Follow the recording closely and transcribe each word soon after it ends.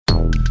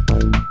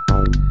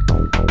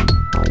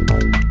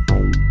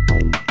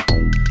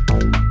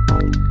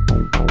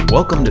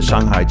Welcome to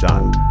Shanghai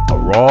John, a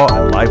raw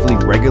and lively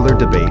regular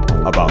debate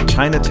about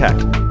China tech,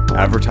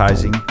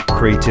 advertising,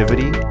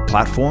 creativity,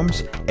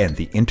 platforms, and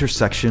the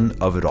intersection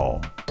of it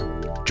all.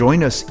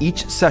 Join us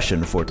each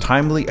session for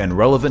timely and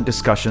relevant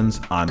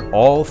discussions on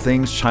all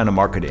things China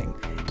marketing,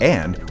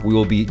 and we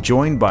will be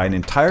joined by an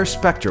entire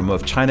spectrum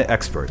of China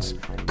experts.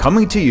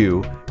 Coming to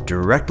you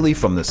directly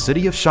from the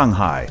city of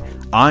Shanghai,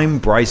 I'm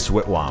Bryce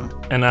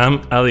Whitwam. And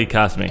I'm Ali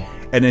Kasmi.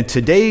 And in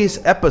today's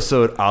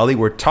episode, Ali,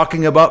 we're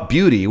talking about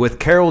beauty with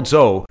Carol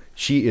Zhou.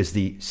 She is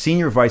the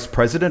Senior Vice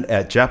President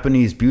at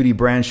Japanese beauty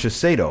brand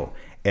Shiseido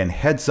and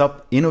heads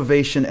up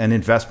innovation and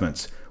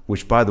investments,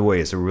 which, by the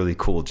way, is a really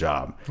cool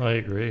job. I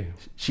agree.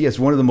 She has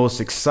one of the most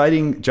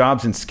exciting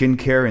jobs in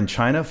skincare in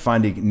China,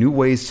 finding new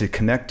ways to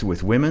connect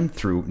with women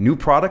through new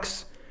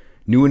products,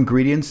 new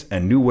ingredients,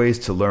 and new ways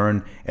to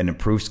learn and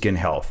improve skin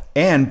health,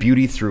 and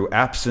beauty through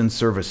apps and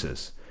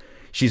services.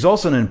 She's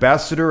also an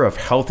ambassador of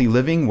healthy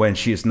living. When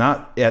she is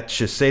not at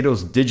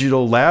Shiseido's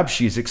digital lab,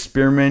 she's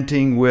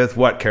experimenting with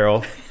what,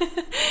 Carol?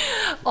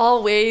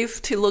 All ways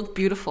to look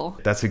beautiful.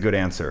 That's a good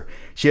answer.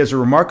 She has a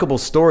remarkable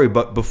story,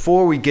 but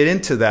before we get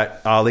into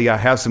that, Ali, I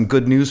have some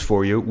good news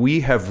for you.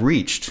 We have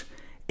reached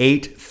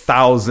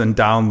 8,000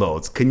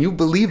 downloads. Can you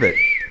believe it?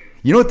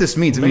 You know what this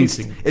means?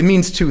 Amazing. It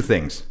means two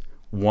things.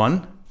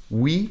 One,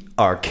 we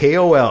are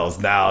KOLs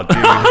now,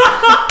 dude.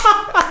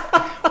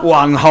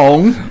 Wang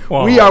Hong.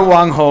 Wow. We are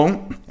Wang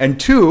Hong. And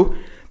two,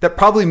 that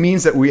probably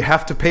means that we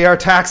have to pay our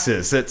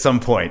taxes at some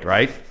point,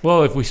 right?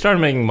 Well, if we start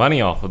making money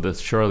off of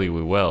this, surely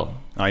we will.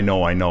 I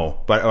know.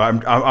 But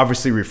I'm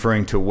obviously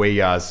referring to Wei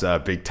Ya's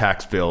big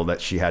tax bill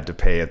that she had to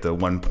pay at the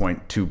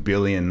 1.2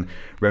 billion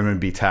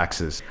renminbi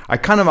taxes. I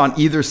kind of on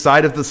either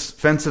side of the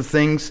fence of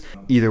things,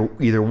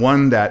 either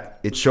one that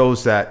it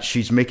shows that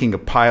she's making a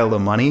pile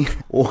of money,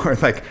 or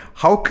like,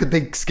 how could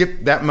they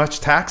skip that much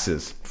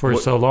taxes? For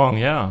so long,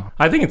 yeah.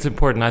 I think it's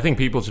important. I think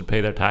people should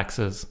pay their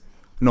taxes.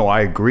 No,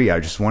 I agree.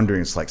 I'm just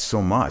wondering, it's like so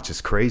much.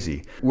 It's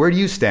crazy. Where do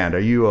you stand? Are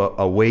you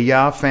a Wei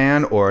Ya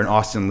fan or an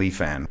Austin Lee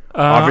fan?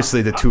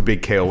 Obviously, the two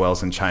big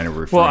KOLs in China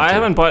we're referring Well, I to.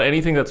 haven't bought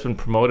anything that's been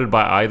promoted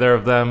by either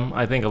of them.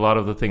 I think a lot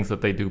of the things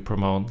that they do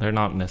promote, they're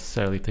not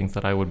necessarily things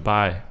that I would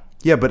buy.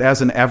 Yeah, but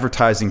as an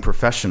advertising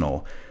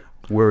professional,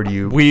 where do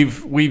you...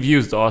 We've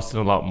used Austin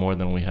a lot more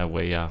than we have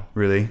Wei Ya.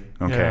 Really?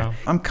 Okay. Yeah.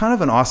 I'm kind of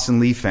an Austin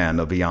Lee fan,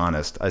 to be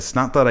honest. It's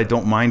not that I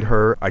don't mind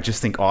her. I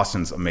just think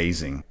Austin's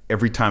amazing.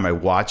 Every time I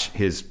watch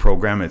his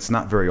program, it's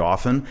not very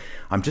often,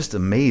 I'm just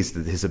amazed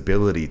at his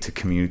ability to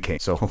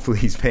communicate. So hopefully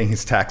he's paying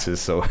his taxes,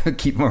 so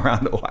keep him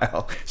around a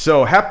while.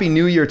 So Happy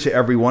New Year to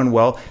everyone.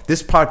 Well,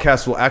 this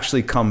podcast will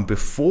actually come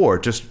before,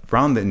 just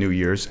around the New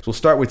Year's. So we'll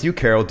start with you,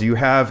 Carol. Do you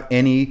have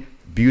any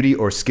beauty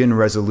or skin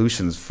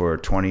resolutions for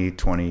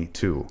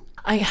 2022?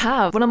 I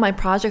have. One of my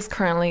projects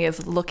currently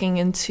is looking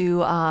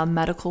into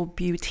medical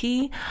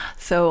beauty.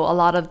 So a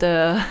lot of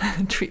the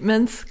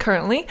treatments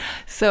currently.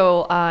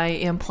 So I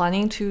am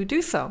planning to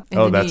do so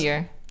in the new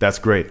year. That's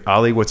great.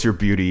 Ali, what's your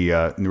beauty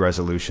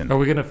resolution? Are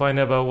we going to find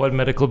out about what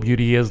medical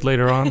beauty is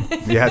later on?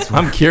 Yes.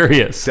 I'm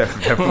curious.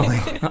 Definitely.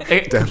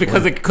 Definitely.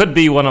 Because it could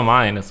be one of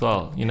mine as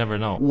well. You never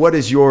know. What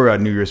is your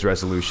New Year's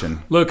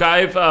resolution? Look,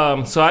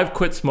 I've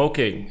quit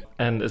smoking,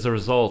 and as a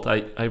result,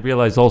 I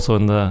realized also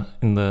in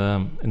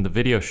the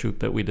video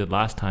shoot that we did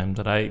last time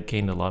that I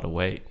gained a lot of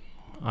weight.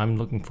 I'm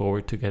looking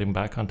forward to getting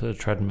back onto the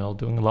treadmill,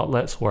 doing a lot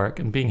less work,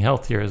 and being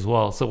healthier as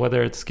well. So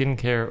whether it's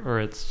skincare or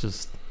it's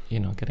just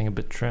getting a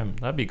bit trim,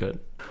 that'd be good.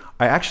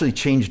 I actually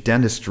changed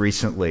dentist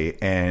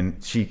recently,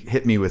 and she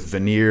hit me with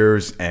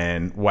veneers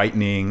and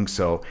whitening.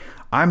 So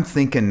I'm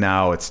thinking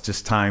now it's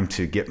just time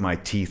to get my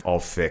teeth all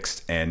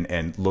fixed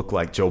and look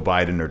like Joe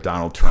Biden or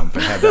Donald Trump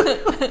and have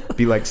that,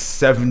 be like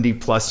 70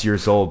 plus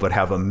years old, but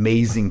have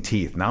amazing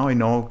teeth. Now I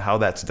know how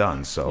that's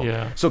done. So,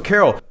 yeah. So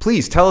Carol,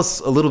 please tell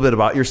us a little bit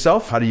about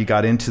yourself. How do you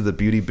got into the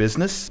beauty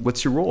business?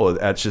 What's your role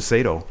at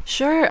Shiseido?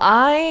 Sure.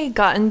 I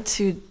got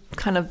into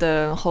kind of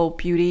the whole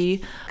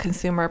beauty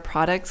consumer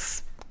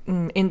products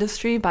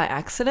industry by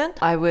accident.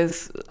 I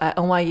was at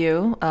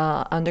NYU,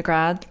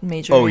 undergrad,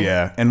 majoring. Oh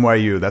yeah,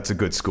 NYU, that's a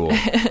good school.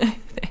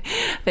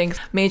 Thanks.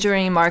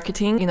 Majoring in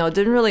marketing,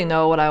 didn't really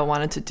know what I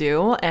wanted to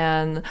do.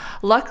 And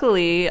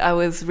luckily, I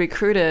was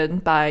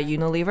recruited by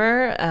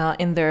Unilever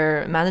in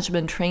their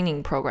management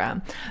training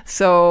program.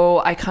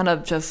 So I kind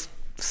of just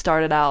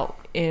started out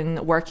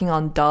in working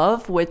on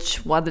Dove,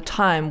 which at the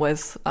time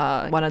was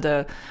one of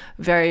the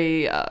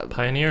very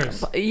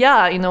pioneers.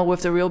 Yeah,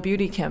 with the Real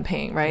Beauty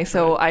campaign, right?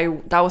 So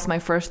that was my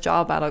first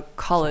job out of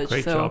college.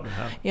 Great job to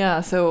have.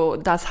 Yeah, so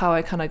that's how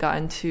I kind of got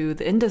into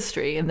the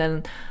industry, and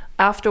then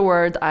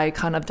afterward, I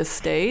kind of just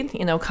stayed,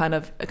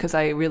 because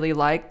I really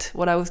liked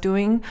what I was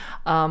doing,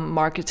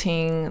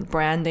 marketing,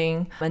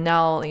 branding, and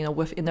now,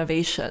 with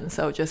innovation.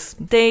 So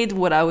just stayed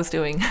what I was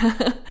doing.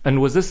 And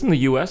was this in the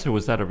US or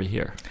was that over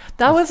here?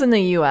 That was in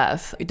the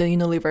US, the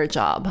Unilever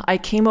job. I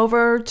came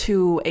over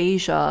to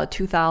Asia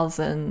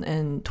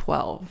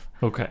 2012.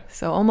 Okay.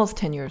 So almost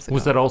 10 years ago.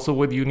 Was that also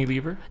with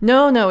Unilever?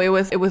 No, it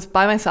was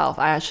by myself.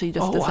 I actually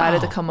just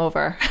decided wow. to come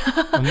over.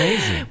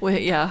 Amazing.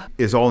 Yeah.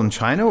 Is all in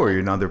China or you're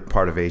another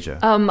part of Asia?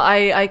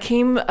 I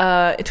came,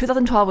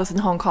 2012 was in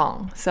Hong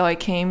Kong. So I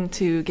came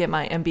to get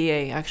my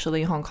MBA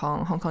actually in Hong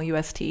Kong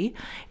UST,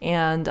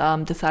 and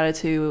decided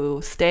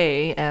to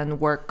stay and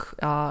work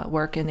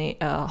in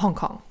Hong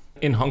Kong.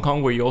 In Hong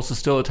Kong, were you also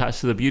still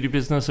attached to the beauty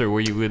business, or were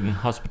you in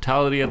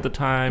hospitality at the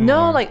time?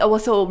 No,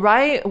 so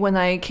right when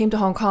I came to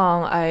Hong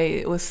Kong,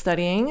 I was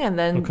studying, and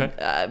then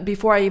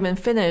before I even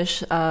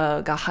finished,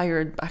 got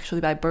hired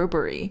actually by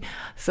Burberry.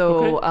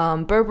 So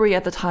Burberry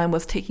at the time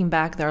was taking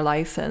back their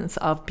license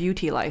of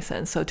beauty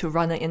license, so to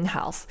run an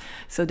in-house.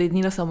 So they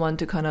needed someone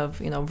to kind of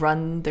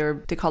run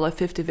they call it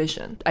fifth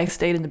division. I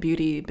stayed in the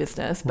beauty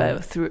business,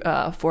 but through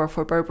for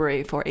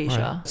Burberry for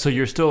Asia. Right. So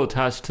you're still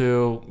attached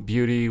to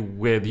beauty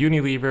with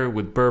Unilever,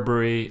 with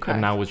Burberry, Correct.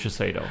 and now with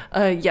Shiseido.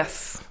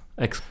 Yes.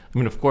 I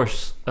mean, of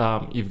course,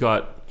 you've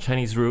got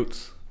Chinese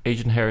roots,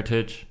 Asian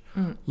heritage,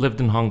 lived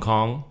in Hong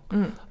Kong.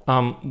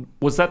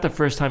 Was that the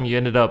first time you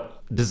ended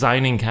up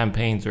designing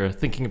campaigns or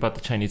thinking about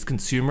the Chinese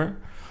consumer?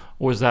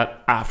 Or was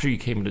that after you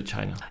came to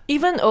China?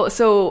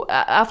 So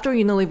after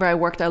Unilever, I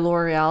worked at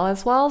L'Oreal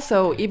as well.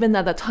 So even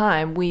at the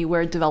time, we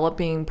were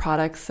developing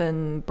products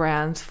and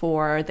brands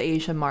for the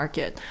Asian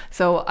market.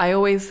 So I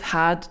always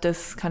had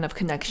this kind of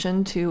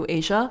connection to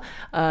Asia,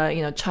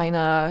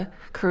 China,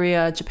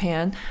 Korea,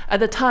 Japan.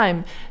 At the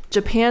time,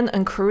 Japan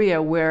and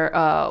Korea were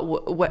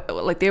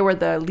they were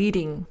the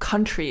leading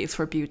countries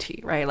for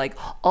beauty, right? Like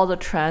all the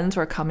trends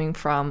were coming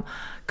from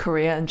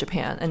Korea and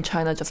Japan, and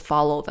China just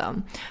followed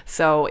them.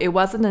 So it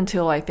wasn't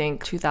until I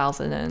think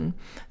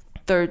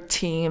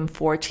 2013,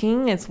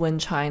 14 is when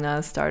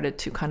China started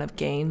to kind of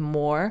gain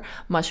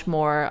much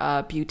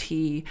more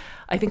beauty.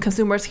 I think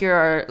consumers here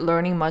are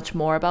learning much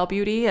more about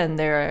beauty, and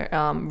they're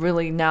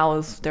really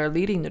now they're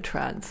leading the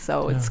trends.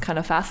 So it's kind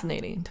of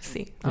fascinating to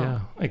see.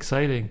 Yeah,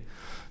 exciting.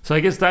 So I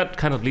guess that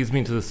kind of leads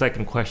me to the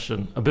second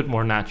question a bit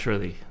more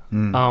naturally,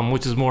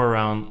 which is more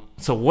around,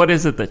 so what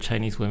is it that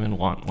Chinese women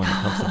want when it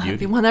comes to beauty?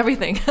 They want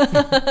everything. I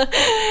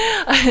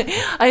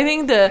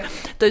think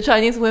the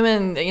Chinese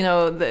women,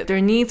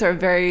 their needs are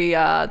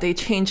they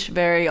change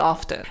very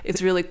often.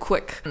 It's really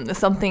quick.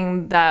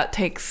 Something that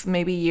takes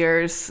maybe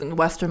years in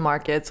Western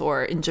markets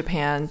or in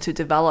Japan to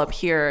develop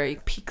here,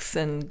 it peaks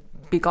and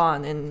be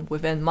gone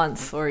within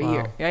months or a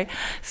year, right?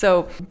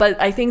 So, but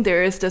I think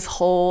there is this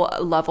whole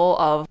level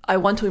of, I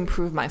want to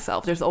improve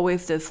myself. There's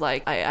always this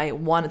I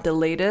want the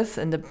latest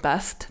and the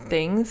best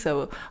thing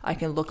so I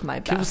can look my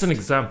best. Give us an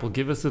example.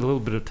 Give us a little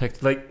bit of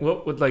text.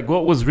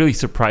 What was really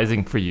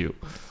surprising for you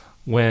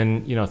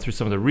when, through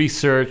some of the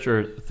research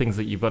or things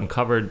that you've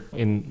uncovered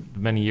in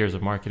many years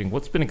of marketing,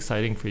 what's been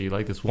exciting for you?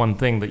 Like this one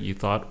thing that you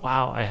thought,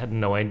 wow, I had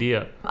no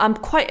idea. I'm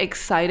quite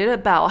excited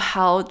about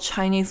how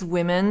Chinese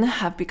women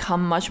have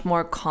become much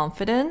more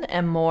confident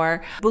and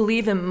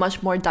believe in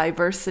much more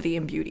diversity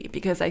in beauty.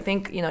 Because I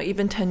think,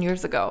 even 10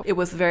 years ago, it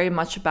was very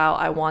much about,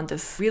 I want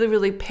this really,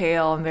 really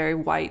pale and very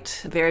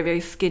white, very,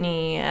 very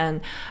skinny,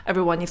 and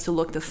everyone needs to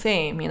look the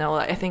same.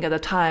 I think at the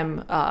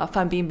time,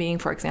 Fan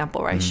Bingbing, for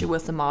example, right? She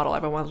was the model.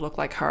 Everyone looked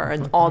like her,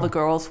 and all the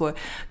girls would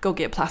go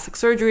get plastic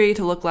surgery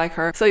to look like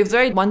her. So it was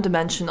very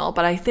one-dimensional.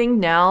 But I think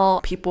now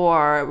people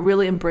are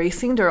really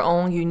embracing their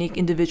own unique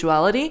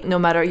individuality. No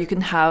matter, you can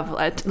have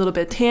a little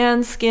bit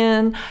tan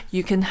skin,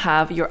 you can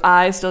have your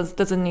eyes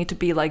doesn't need to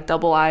be like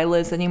double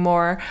eyelids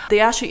anymore. They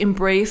actually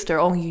embrace their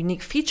own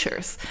unique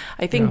features.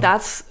 I think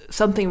that's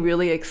something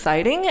really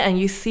exciting, and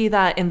you see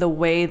that in the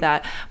way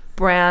that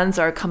brands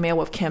are coming out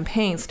with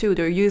campaigns too.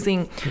 They're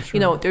using,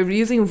 they're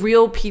using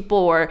real people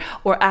or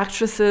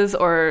actresses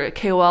or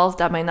KOLs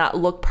that might not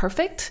look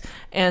perfect,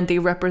 and they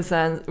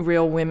represent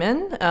real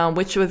women,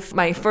 which was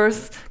my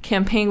first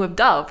campaign with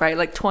Dove, right?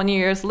 Like 20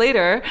 years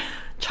later,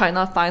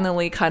 China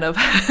finally kind of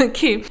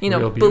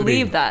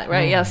believe that,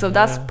 right? Yeah, so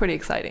that's pretty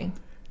exciting.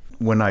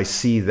 When I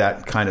see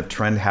that kind of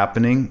trend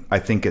happening, I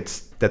think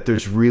it's that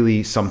there's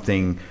really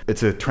something,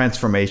 it's a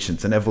transformation,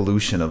 it's an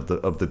evolution of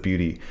the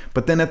beauty.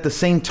 But then at the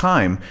same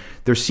time,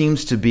 there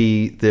seems to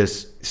be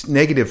this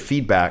negative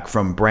feedback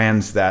from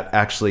brands that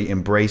actually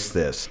embrace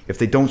this. If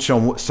they don't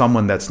show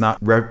someone that's not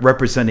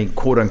representing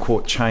quote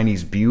unquote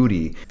Chinese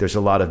beauty, there's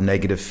a lot of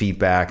negative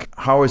feedback.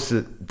 How is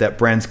it that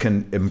brands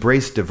can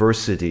embrace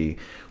diversity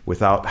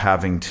without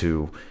having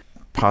to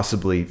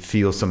possibly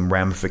feel some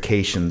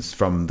ramifications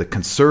from the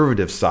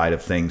conservative side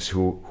of things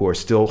who are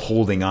still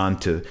holding on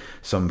to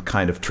some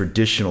kind of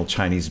traditional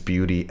Chinese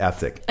beauty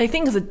ethic? I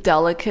think it's a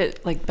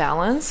delicate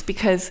balance,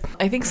 because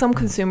I think some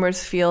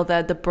consumers feel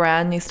that the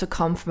brand needs to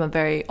come from a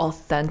very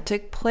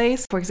authentic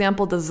place. For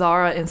example, the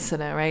Zara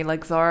incident, right?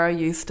 Like Zara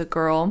used a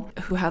girl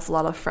who has a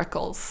lot of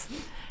freckles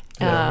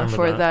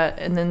for that,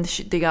 and then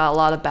they got a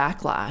lot of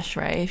backlash,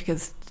 right?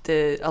 Because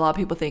a lot of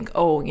people think,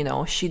 oh,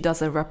 she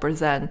doesn't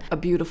represent a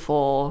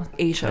beautiful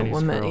Asian Chinese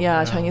woman. girl,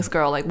 yeah, Chinese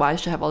girl. Like, why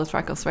does she have all these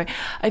freckles, right?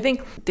 I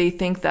think they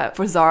think that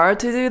for Zara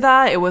to do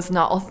that, it was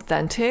not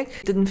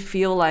authentic. Didn't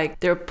feel like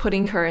they're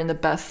putting her in the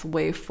best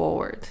way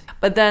forward.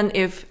 But then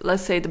if,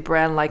 let's say, the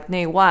brand like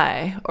Nei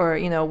Wai, or,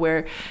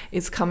 where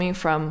it's coming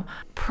from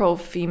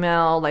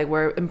pro-female, like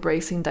we're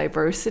embracing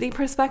diversity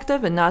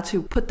perspective and not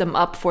to put them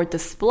up for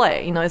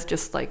display, it's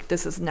just like,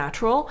 this is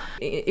natural,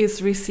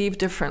 it's received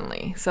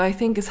differently. So I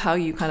think it's how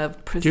you kind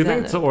of present it. Do you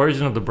think it's the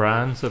origin of the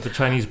brand? So if a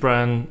Chinese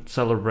brand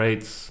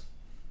celebrates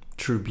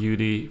true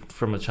beauty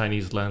from a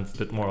Chinese lens, a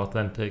bit more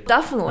authentic.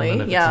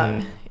 Definitely,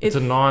 yeah. It's a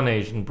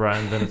non-Asian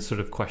brand, then it's sort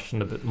of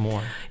questioned a bit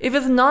more. If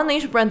it's a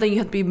non-Asian brand, then you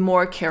have to be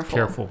more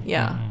careful.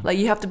 Yeah, Mm-hmm. like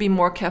you have to be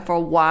more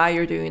careful why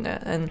you're doing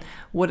it and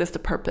what is the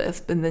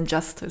purpose, and then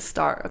just to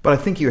start. But I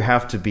think you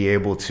have to be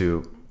able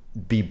to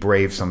be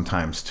brave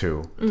sometimes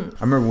too.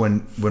 I remember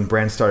when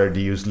brands started to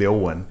use Liu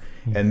Wen,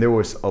 and there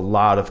was a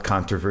lot of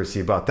controversy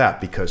about that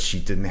because she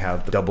didn't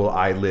have the double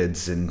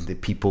eyelids, and the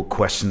people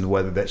questioned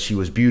whether that she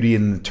was beauty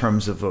in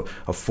terms of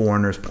a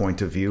foreigner's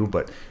point of view.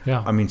 But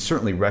yeah, I mean,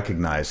 certainly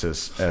recognized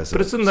as.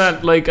 But isn't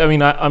that like? I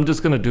mean, I'm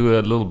just going to do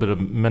a little bit of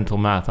mental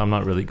math. I'm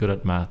not really good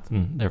at math,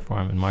 and therefore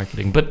I'm in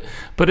marketing.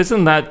 But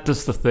isn't that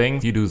just the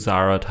thing? You do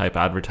Zara type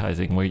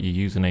advertising where you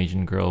use an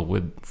Asian girl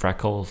with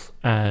freckles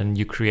and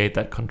you create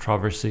that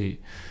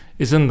controversy.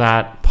 Isn't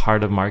that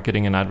part of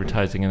marketing and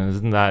advertising? And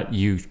isn't that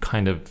you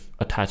kind of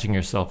attaching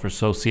yourself or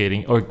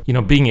associating, or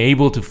being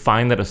able to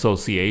find that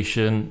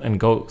association and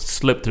go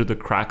slip through the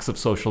cracks of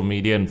social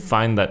media and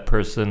find that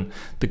person,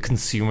 the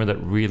consumer that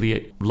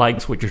really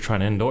likes what you're trying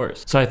to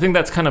endorse? So I think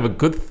that's kind of a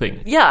good thing.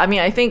 Yeah, I mean,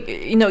 I think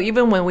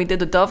even when we did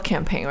the Dove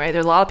campaign, right,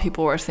 there's a lot of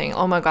people were saying,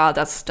 oh my god,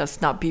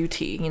 that's not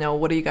beauty,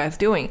 what are you guys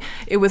doing?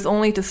 It was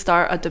only to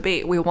start a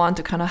debate. We want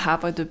to kind of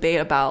have a debate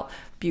about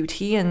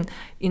beauty, and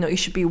it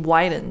should be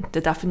widened.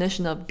 The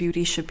definition of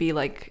beauty should be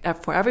like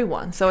for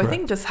everyone. So correct. I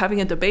think just having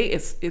a debate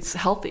it's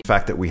healthy. The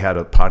fact that we had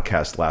a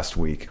podcast last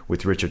week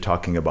with Richard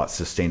talking about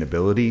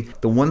sustainability,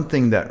 the one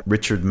thing that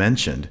Richard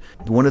mentioned,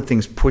 one of the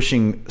things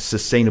pushing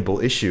sustainable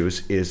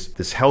issues is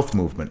this health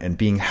movement and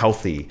being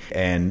healthy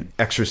and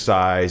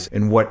exercise,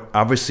 and what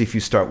obviously if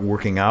you start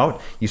working out,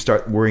 you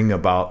start worrying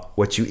about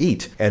what you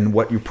eat and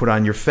what you put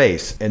on your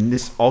face, and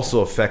this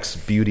also affects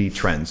beauty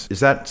trends.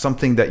 Is that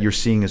something that you're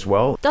seeing as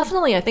well?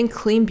 Definitely. I think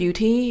clean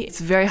beauty, it's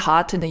very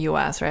hot in the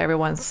US, right?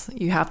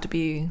 You have to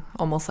be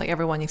almost like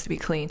everyone needs to be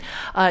clean.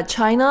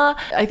 China,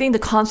 I think the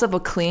concept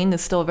of clean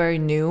is still very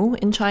new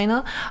in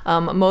China.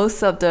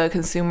 Most of the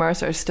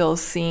consumers are still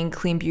seeing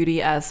clean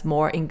beauty as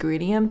more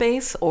ingredient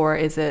based, or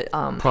is it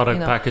product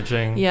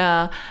packaging?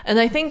 Yeah. And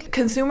I think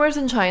consumers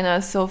in China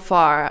so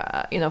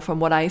far, from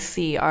what I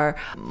see, are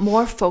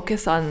more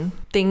focused on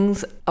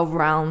things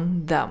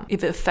around them,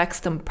 if it affects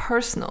them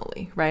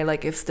personally, right?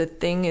 Like if the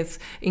thing is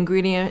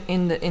ingredient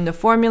in the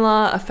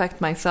formula affect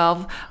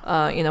myself,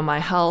 my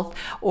health,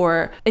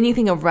 or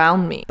anything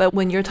around me. But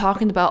when you're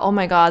talking about, oh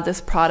my god, this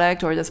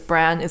product or this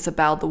brand is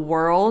about the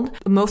world,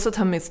 most of the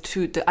time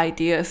the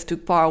idea is too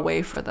far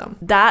away for them.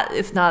 That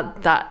is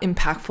not that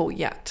impactful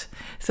yet.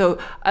 So,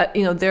 are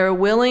they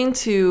willing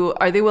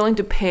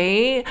to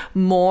pay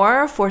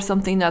more for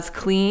something that's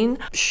clean?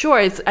 Sure,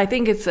 I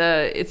think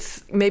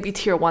it's maybe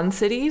tier 1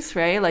 cities,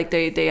 right? Like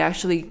they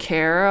actually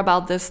care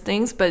about these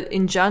things. But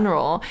in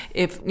general,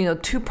 if,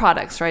 two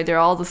products, right, they're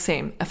all the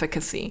same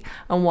efficacy,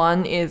 and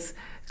one is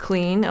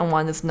clean and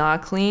one is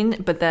not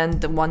clean, but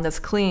then the one that's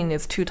clean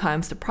is 2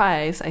 times the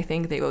price, I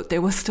think they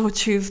will still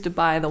choose to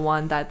buy the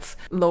one that's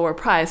lower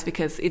price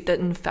because it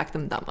didn't affect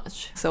them that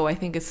much. So I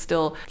think it's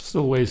still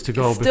ways to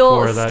go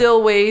before that.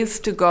 Still ways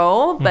to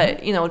go,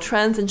 but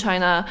trends in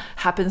China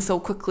happen so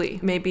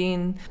quickly. Maybe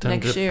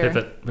next year.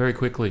 Pivot very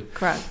quickly.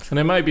 Correct. And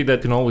it might be that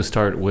you can always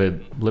start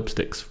with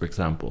lipsticks, for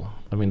example.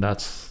 I mean,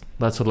 that's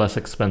a less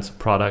expensive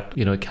product.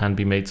 It can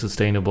be made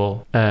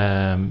sustainable.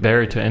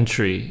 Barrier to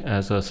entry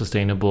as a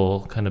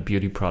sustainable kind of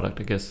beauty product,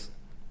 I guess.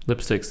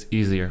 Lipstick's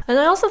easier. And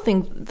I also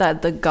think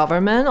that the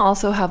government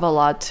also have a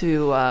lot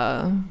to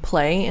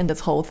play in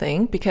this whole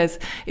thing, because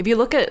if you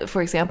look at,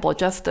 for example,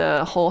 just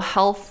the whole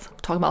health,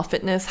 talking about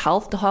fitness,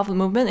 the health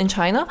movement in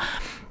China,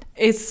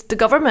 the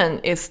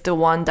government is the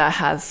one that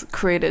has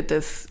created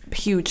this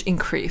huge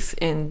increase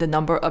in the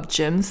number of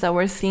gyms that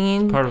we're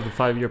seeing. Part of the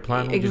 5-year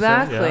plan.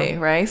 Exactly, yeah.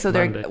 Right? So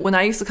when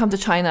I used to come to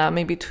China,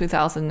 maybe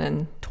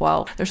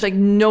 2012, there's like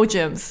no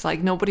gyms,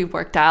 like nobody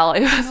worked out.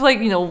 It was like,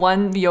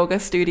 one yoga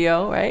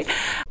studio, right?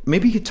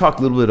 Maybe you could talk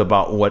a little bit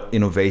about what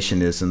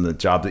innovation is in the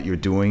job that you're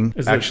doing.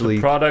 Is it the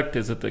product?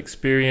 Is it the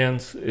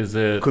experience? Is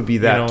it... Could be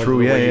that,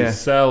 true, yeah. You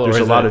sell, there's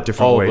or a lot of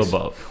different ways. All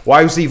of above? Well,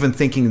 I was even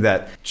thinking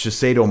that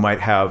Shiseido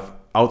might have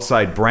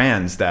outside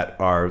brands that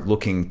are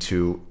looking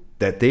to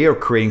that they are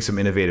creating some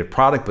innovative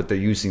product, but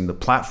they're using the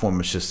platform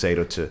of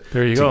Shiseido to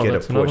get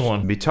That's a push. another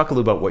one. Maybe talk a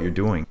little about what you're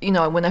doing.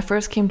 When I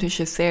first came to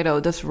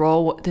Shiseido, this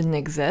role didn't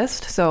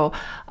exist. So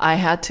I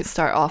had to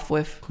start off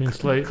with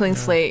clean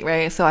slate,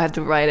 right? So I had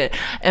to write it.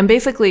 And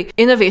basically,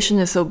 innovation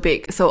is so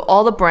big. So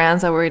all the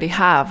brands that we already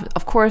have,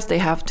 of course, they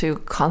have to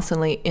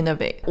constantly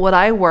innovate. What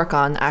I work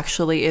on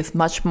actually is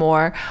much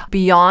more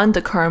beyond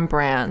the current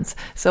brands.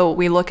 So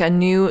we look at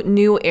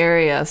new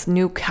areas,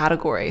 new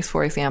categories,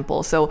 for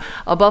example. So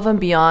above and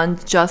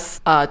beyond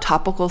just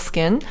topical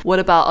skin, what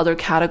about other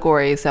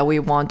categories that we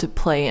want to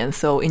play in?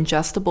 So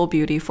ingestible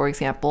beauty, for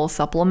example,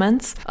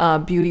 supplements,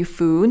 beauty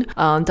food,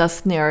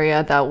 that's an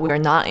area that we're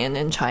not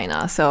in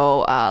China.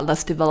 So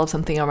let's develop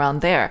something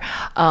around there.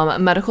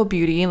 Medical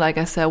beauty, like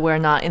I said, we're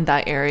not in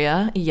that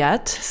area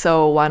yet.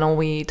 So why don't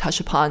we touch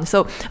upon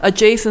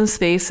adjacent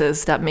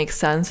spaces that make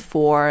sense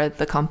for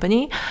the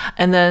company?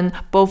 And then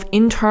both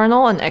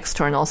internal and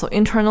external. So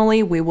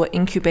internally, we will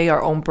incubate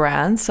our own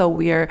brand. So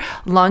we are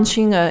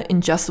launching an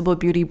ingestible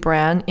beauty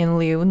brand in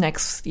Liu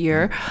next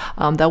year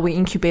that we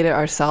incubated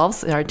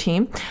ourselves in our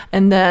team.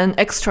 And then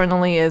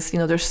externally is,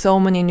 there's so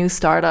many new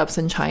startups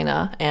in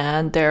China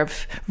and they're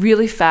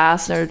really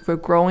fast. We're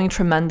growing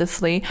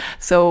tremendously.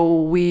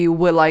 So we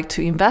would like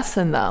to invest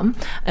in them.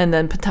 And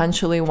then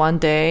potentially one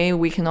day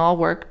we can all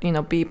work,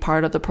 be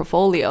part of the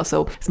portfolio.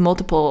 So it's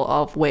multiple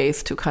of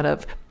ways to kind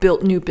of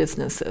build new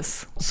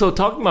businesses. So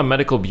talking about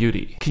medical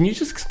beauty, can you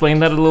just explain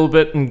that a little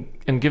bit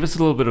and give us a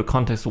little bit of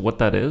context of what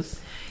that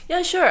is?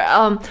 Yeah, sure.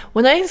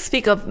 When I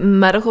speak of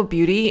medical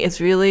beauty,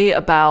 it's really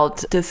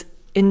about this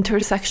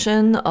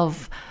intersection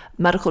of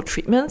medical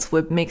treatments,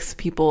 what makes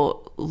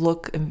people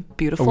look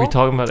beautiful. Are we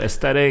talking about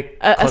aesthetic,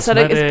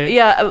 aesthetic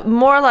cosmetic?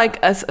 More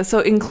like so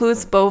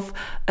includes both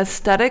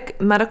aesthetic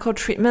medical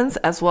treatments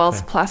as well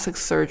as plastic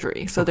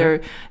surgery. So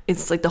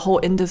it's like the whole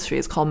industry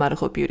is called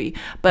medical beauty.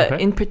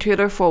 But in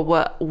particular for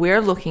what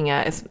we're looking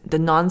at is the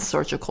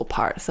non-surgical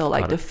part. So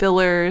like the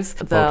fillers,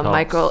 the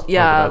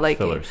Botox,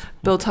 fillers.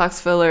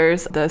 Botox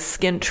fillers, the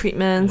skin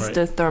treatments,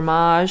 the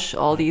thermage,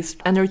 all these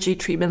energy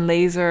treatment,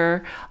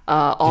 laser.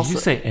 Did you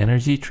say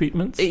energy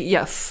treatments?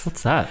 Yes.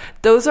 What's that?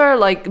 Those are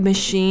like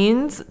machines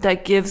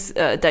that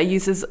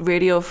uses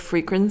radio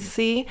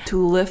frequency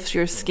to lift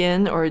your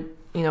skin or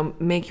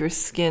make your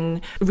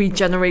skin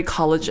regenerate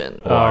collagen.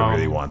 Oh, I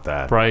really want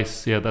that.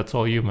 Bryce, that's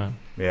all you, man.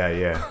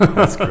 Yeah,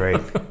 that's great.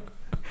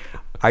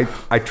 I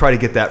try to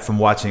get that from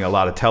watching a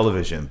lot of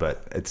television,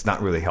 but it's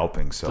not really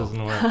helping. So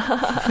doesn't work.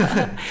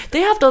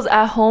 They have those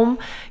at home,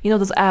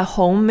 those at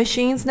home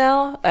machines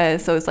now.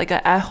 So it's like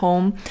at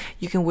home,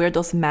 you can wear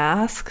those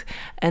masks,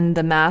 and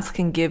the mask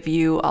can give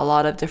you a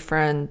lot of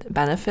different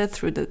benefits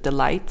through the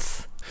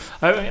lights.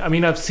 I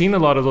mean, I've seen a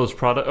lot of those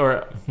products,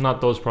 or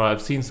not those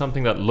products. I've seen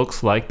something that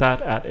looks like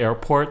that at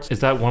airports. Is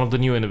that one of the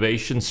new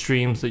innovation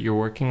streams that you're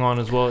working on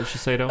as well at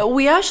Shiseido?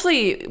 We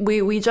actually,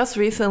 we just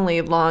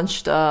recently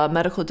launched a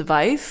medical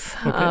device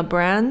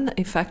brand,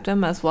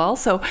 Effectum, as well.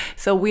 So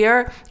we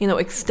are,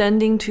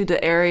 extending to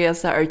the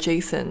areas that are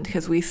adjacent,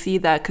 because we see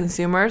that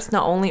consumers,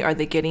 not only are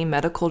they getting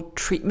medical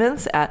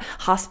treatments at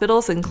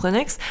hospitals and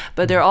clinics,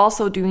 but they're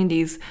also doing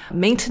these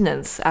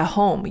maintenance at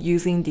home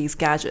using these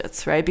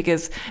gadgets, right?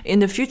 Because in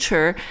the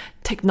future,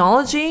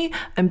 technology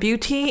and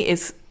beauty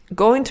is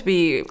going to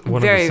be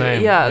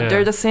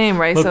they're the same,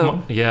 right?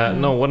 Look,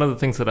 one of the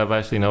things that I've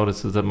actually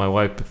noticed is that my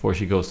wife, before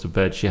she goes to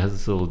bed, she has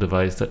this little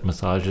device that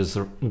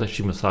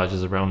she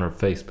massages around her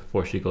face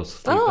before she goes to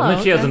sleep. And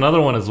then she has another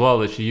one as well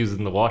that she uses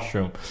in the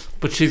washroom.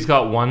 But she's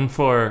got one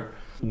for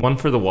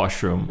the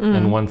washroom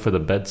and one for the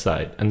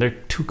bedside, and they're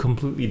two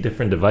completely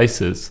different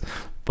devices,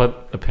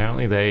 but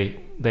apparently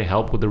they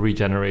help with the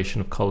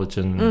regeneration of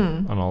collagen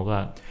and all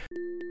that.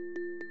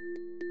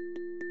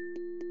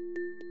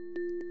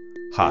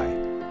 Hi,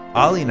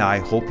 Ali and I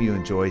hope you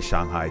enjoy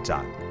Shanghai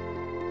Zhan,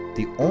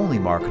 the only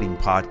marketing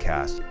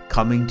podcast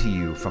coming to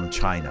you from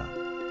China.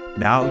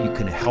 Now you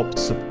can help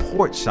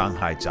support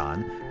Shanghai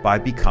Zhan by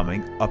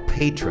becoming a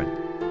patron.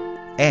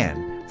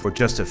 And for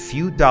just a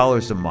few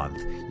dollars a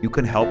month, you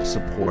can help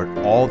support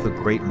all the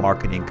great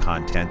marketing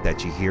content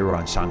that you hear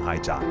on Shanghai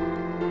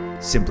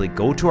Zhan. Simply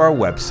go to our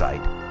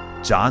website,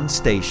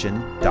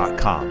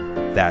 zhanstation.com.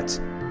 That's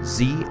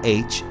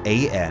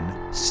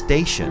ZHAN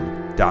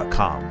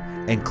station.com.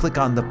 and click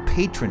on the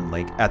patron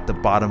link at the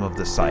bottom of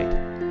the site.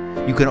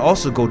 You can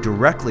also go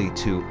directly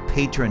to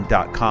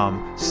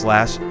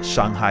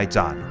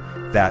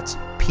patron.com/ShanghaiZhan. That's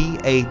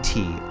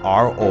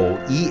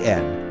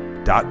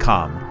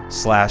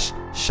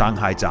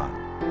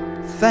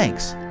patron.com/ShanghaiZhan.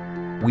 Thanks.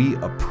 We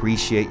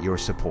appreciate your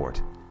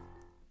support.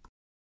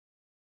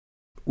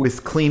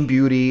 With clean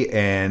beauty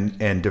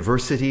and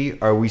diversity,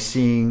 are we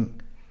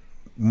seeing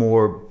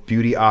more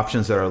beauty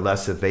options that are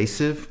less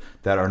invasive,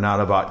 that are not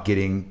about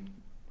getting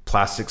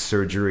plastic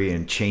surgery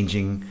and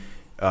changing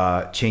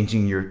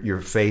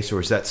your face, or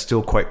is that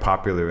still quite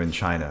popular in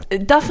China?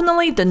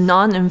 Definitely the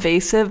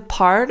non-invasive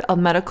part of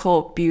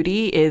medical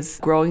beauty is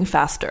growing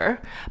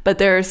faster, but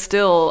there is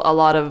still a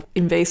lot of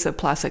invasive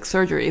plastic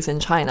surgeries in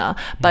China,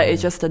 but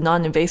it's just the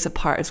non-invasive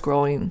part is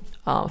growing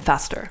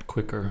faster.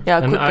 Quicker. Yeah,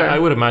 and quicker. I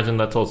would imagine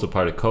that's also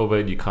part of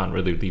COVID. You can't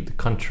really leave the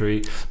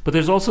country. But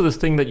there's also this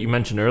thing that you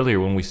mentioned earlier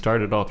when we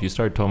started off. You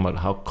started talking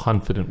about how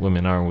confident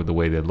women are with the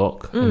way they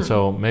look. And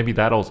so maybe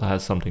that also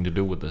has something to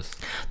do with this.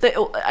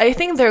 I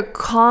think they're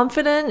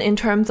confident in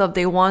terms of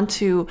they want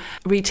to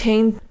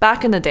retain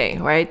back in the day,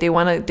 right?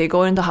 They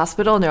go into the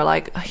hospital and they're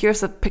like,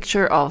 here's a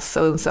picture of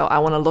so-and-so. I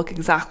want to look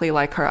exactly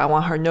like her. I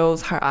want her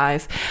nose, her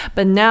eyes.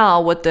 But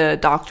now what the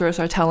doctors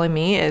are telling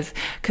me is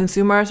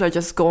consumers are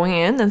just going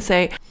in and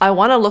say, I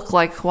want to look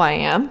like who I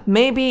am.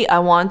 Maybe I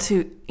want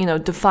to,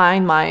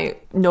 define my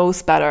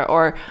nose better,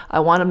 or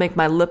I want to make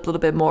my lip a little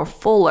bit more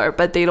fuller,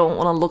 but they don't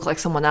want to look like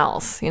someone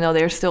else.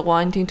 They're still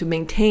wanting to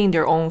maintain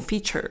their own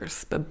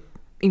features, but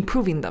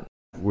improving them.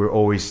 We're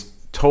always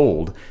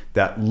told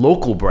that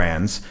local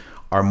brands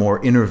are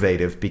more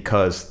innovative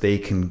because they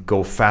can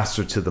go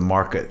faster to the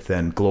market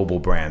than global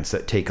brands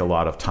that take a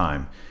lot of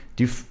time.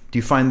 Do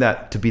you find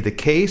that to be the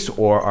case,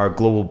 or are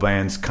global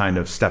brands kind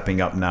of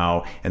stepping up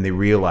now and they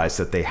realize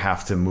that they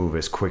have to move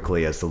as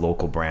quickly as the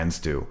local brands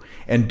do?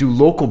 And do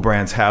local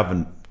brands have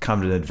an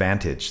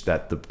advantage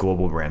that the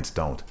global brands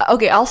don't?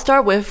 Okay, I'll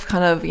start with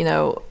kind of,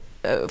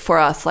 for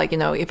us,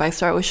 if I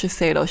start with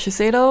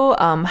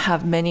Shiseido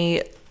have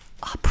many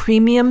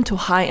premium to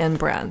high-end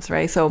brands,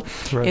 right? So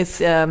it's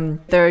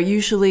they're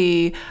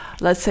usually,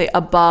 let's say,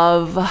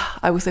 above,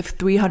 I would say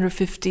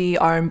 350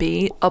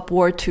 RMB,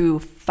 upward to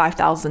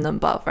 5,000 and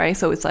above, right?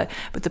 So it's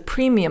but the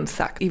premium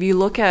sector. If you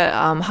look at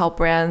how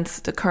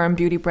the current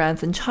beauty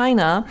brands in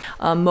China,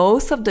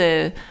 most of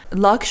the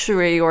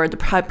luxury or the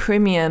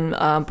premium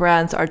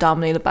brands are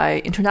dominated by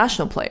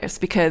international players,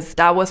 because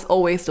that was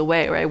always the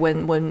way, right?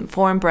 When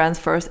foreign brands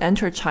first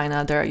entered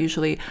China, they're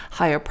usually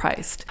higher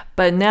priced.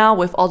 But now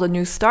with all the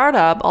new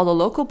all the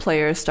local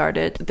players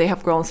started, they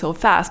have grown so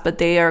fast, but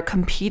they are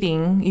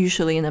competing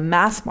usually in the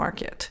mass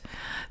market.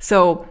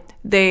 So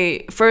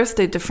they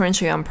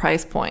differentiate on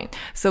price point.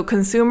 So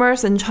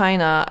consumers in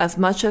China, as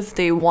much as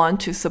they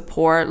want to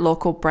support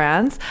local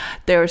brands,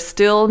 they're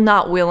still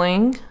not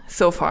willing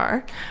so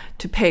far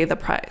to pay the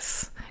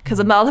price. Because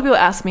a lot of people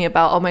ask me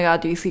about, oh my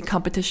God, do you see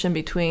competition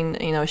between,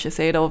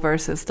 Shiseido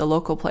versus the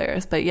local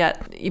players? But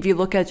yet, if you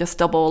look at just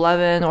Double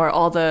 11 or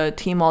all the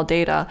Tmall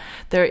data,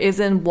 there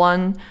isn't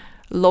one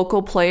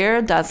local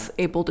player that's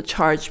able to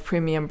charge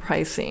premium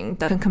pricing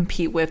that can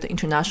compete with the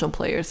international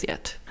players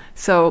yet.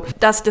 So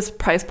that's just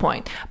price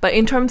point. But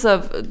in terms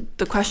of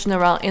the question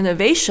around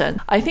innovation,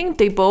 I think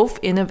they both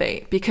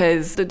innovate,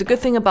 because the good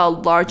thing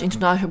about large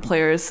international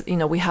players,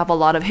 we have a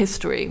lot of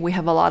history, we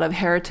have a lot of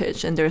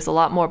heritage, and there's a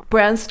lot more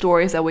brand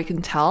stories that we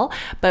can tell.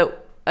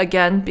 But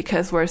again,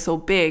 because we're so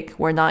big,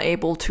 we're not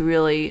able to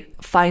really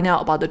find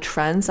out about the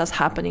trends that's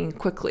happening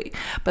quickly.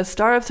 But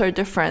startups are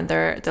different.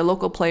 The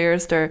local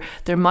players, they're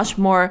much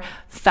more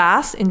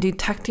fast in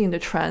detecting the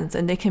trends,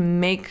 and they can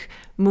make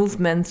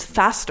movements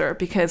faster,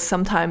 because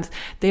sometimes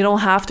they don't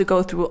have to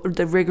go through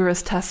the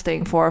rigorous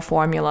testing for a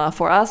formula.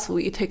 For us,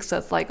 it takes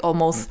us like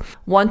almost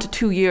 1 to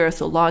 2 years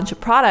to launch a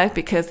product,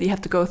 because you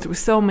have to go through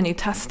so many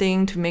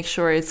testing to make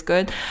sure it's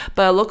good.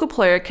 But a local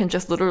player can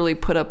just literally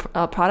put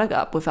a product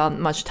up without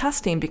much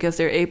testing, because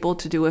they're able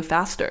to do it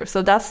faster.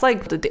 So that's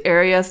like the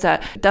areas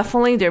that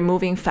definitely they're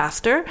moving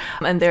faster,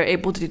 and they're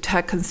able to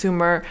detect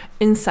consumer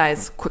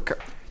insights quicker.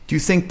 Do you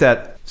think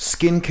that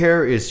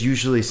skincare is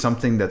usually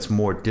something that's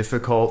more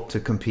difficult to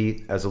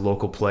compete as a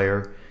local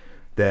player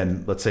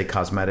than, let's say,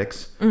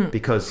 cosmetics?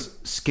 Because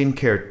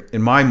skincare,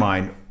 in my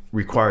mind,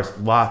 requires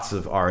lots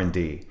of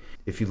R&D.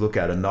 If you look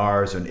at a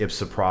NARS or an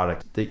IPSA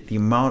product, the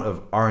amount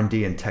of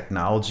R&D and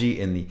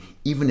technology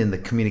even in the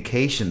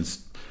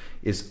communications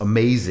is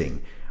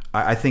amazing.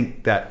 I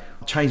think that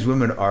Chinese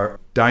women are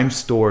dime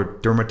store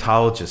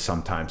dermatologists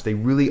sometimes. They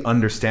really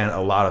understand a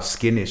lot of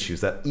skin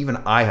issues that even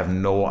I have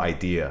no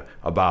idea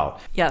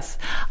about. Yes.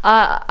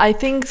 I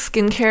think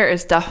skincare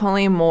is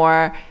definitely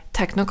more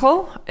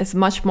technical. It's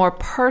much more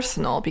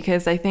personal,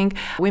 because I think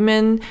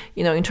women,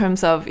 in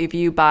terms of if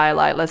you buy,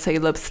 like, let's say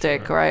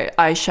lipstick or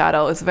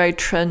eyeshadow, it's very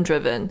trend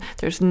driven.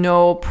 There's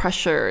no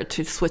pressure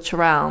to switch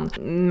around.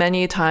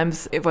 Many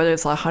times, whether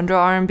it's 100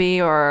 RMB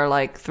or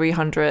like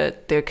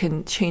 300, they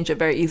can change it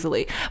very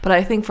easily. But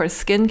I think for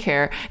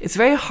skincare, it's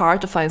very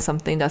hard to find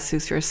something that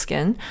suits your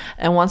skin.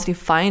 And once you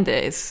find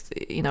it, it's,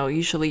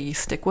 usually you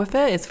stick with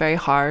it. It's very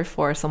hard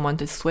for someone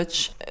to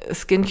switch.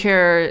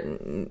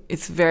 Skincare,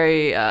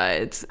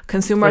 it's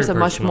consumers are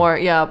much more,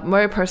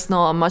 very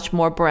personal and much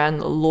more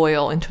brand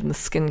loyal into the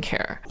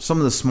skincare. Some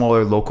of the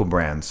smaller local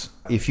brands,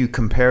 if you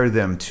compare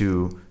them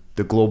to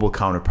the global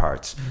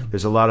counterparts,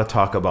 there's a lot of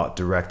talk about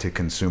direct to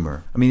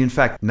consumer. I mean, in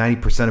fact,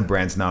 90% of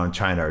brands now in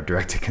China are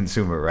direct to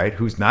consumer, right?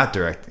 Who's not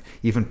direct?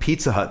 Even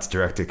Pizza Hut's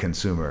direct to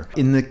consumer.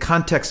 In the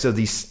context of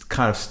these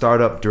kind of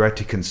startup direct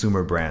to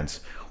consumer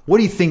brands, what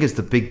do you think is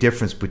the big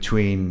difference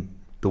between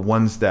the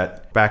ones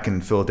that back in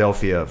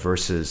Philadelphia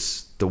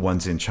versus the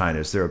ones in China?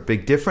 Is there a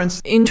big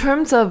difference? In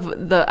terms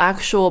of the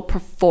actual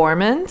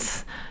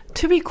performance,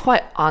 to be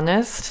quite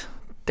honest,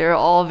 they're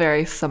all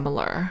very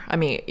similar. I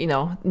mean,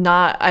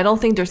 I don't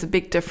think there's a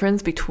big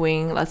difference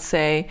between, let's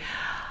say,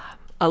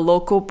 a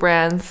local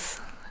brand's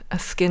a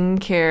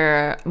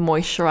skincare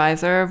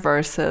moisturizer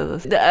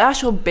versus the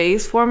actual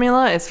base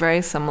formula is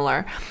very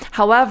similar.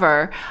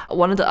 However,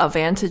 one of the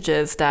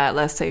advantages that,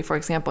 let's say, for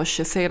example,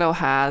 Shiseido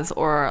has,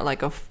 or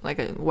like a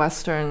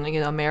Western,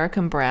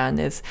 American brand,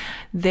 is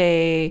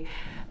they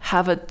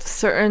have a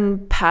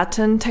certain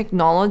patent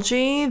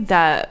technology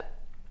that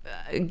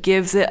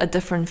gives it a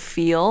different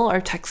feel or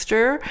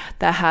texture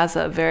that has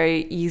a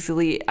very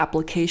easily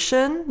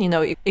application.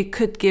 It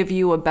could give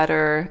you a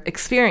better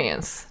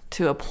experience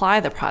to apply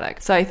the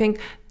product. So I think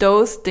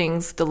those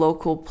things the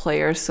local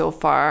players so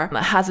far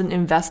hasn't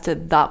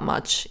invested that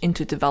much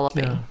into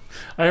developing. Yeah.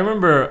 I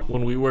remember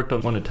when we worked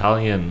on one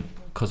Italian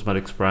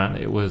cosmetics brand,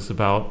 it was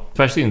about,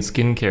 especially in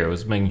skincare, it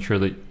was making sure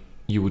that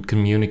you would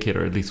communicate,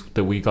 or at least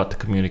that we got to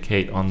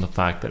communicate on the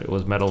fact that it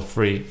was metal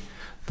free.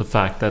 The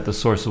fact that the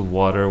source of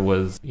water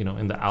was,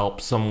 in the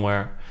Alps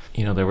somewhere.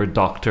 There were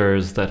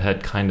doctors that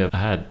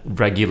had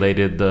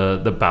regulated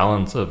the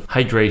balance of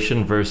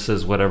hydration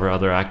versus whatever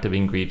other active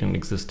ingredient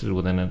existed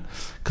within it.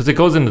 Because it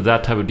goes into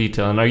that type of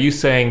detail. And are you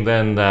saying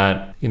then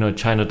that,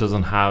 China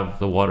doesn't have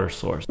the water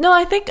source? No,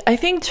 I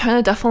think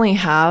China definitely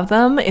have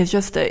them. It's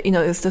just that,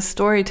 it's the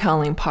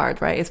storytelling part,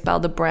 right? It's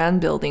about the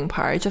brand building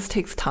part. It just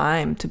takes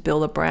time to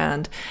build a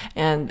brand.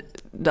 And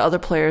the other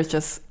players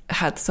just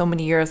had so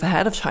many years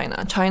ahead of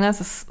China.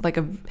 China's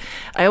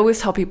I always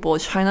tell people,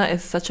 China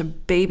is such a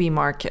baby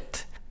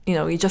market.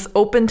 You just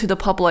open to the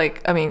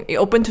public. You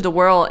open to the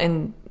world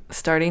in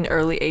starting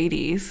early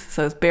 80s,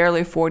 so it's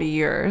barely 40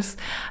 years.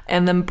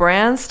 And then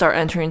brands start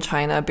entering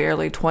China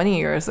barely 20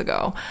 years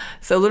ago.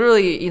 So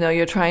literally,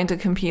 you're trying to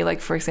compete,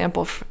 like, for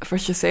example, for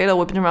Shiseido,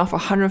 we've been around for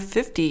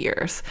 150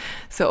 years.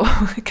 So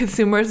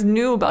consumers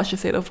knew about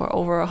Shiseido for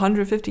over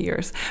 150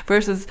 years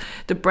versus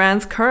the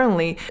brands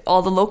currently,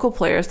 all the local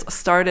players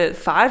started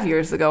 5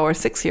 years ago or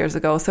 6 years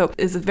ago. So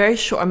it's a very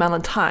short amount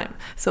of time.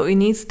 So it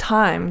needs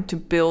time to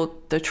build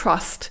the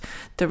trust,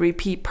 the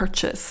repeat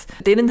purchase.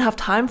 They didn't have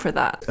time for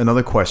that.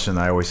 Another question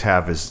I always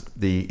have is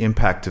the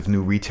impact of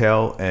new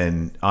retail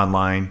and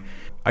online.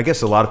 I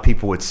guess a lot of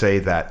people would say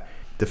that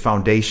the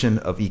foundation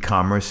of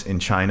e-commerce in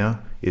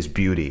China is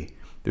beauty.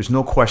 There's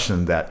no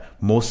question that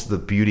most of the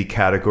beauty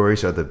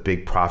categories are the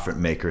big profit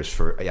makers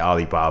for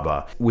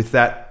Alibaba. With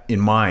that in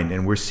mind,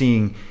 and we're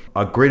seeing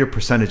a greater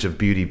percentage of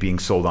beauty being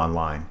sold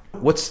online.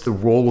 What's the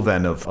role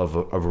then of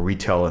a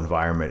retail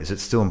environment? Is it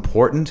still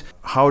important?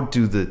 How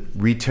do the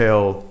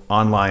retail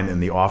online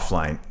and the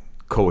offline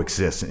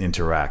coexist and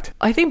interact?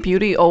 I think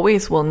beauty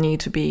always will need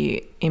to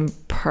be in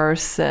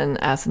person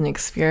as an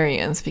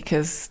experience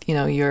because,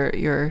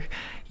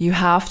 you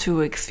have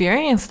to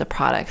experience the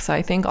product. So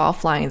I think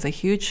offline is a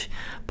huge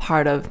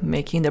part of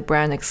making the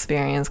brand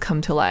experience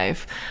come to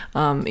life.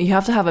 You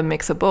have to have a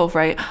mix of both,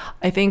 right?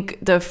 I think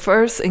the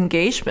first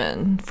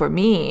engagement for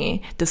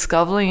me,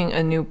 discovering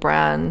a new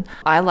brand,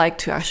 I like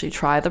to actually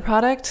try the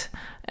product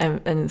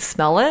and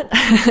smell it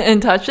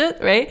and touch it,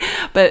 right?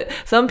 But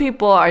some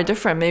people are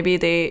different. Maybe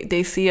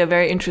they see a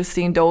very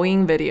interesting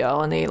Douyin video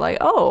and they like,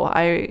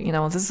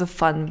 this is a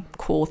fun,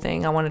 cool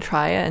thing. I want to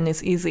try it and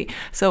it's easy.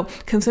 So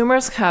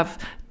consumers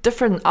have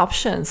different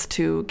options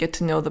to get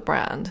to know the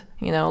brand.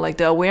 Like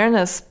the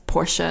awareness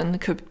portion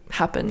could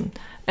happen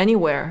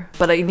anywhere,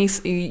 but you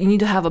need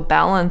to have a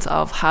balance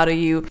of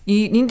you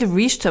need to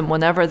reach them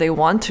whenever they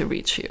want to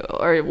reach you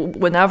or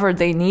whenever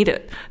they need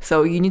it.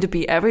 So you need to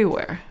be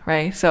everywhere,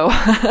 right? So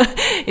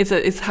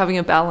it's having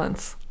a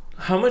balance.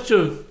 How much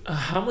of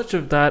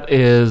that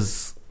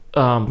is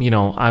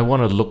I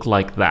want to look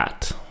like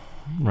that,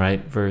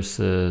 right?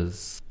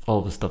 Versus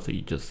all the stuff that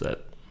you just said.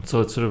 So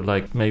it's sort of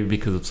like maybe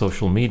because of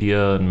social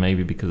media and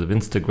maybe because of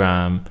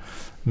Instagram,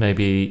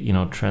 maybe,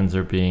 trends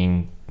are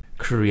being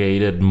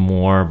created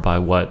more by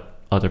what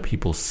other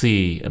people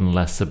see and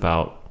less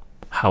about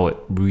how it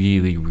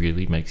really,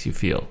 really makes you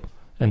feel.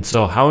 And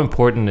so how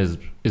important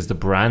is the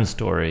brand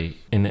story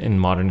in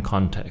modern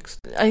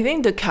context? I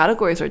think the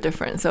categories are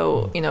different.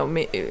 So,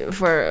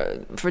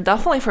 for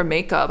definitely for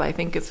makeup, I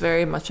think it's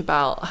very much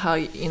about how,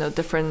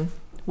 different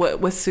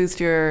what suits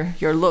your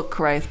look,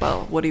 right?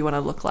 Well, what do you want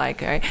to look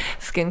like, right?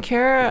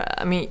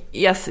 Skincare,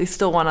 yes, you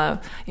still want to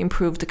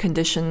improve the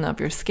condition of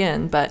your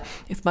skin, but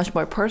it's much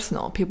more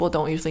personal. People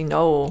don't usually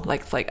know,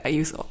 like I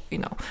use,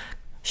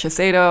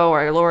 Shiseido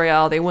or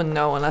L'Oreal, they wouldn't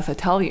know unless I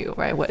tell you,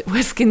 right, what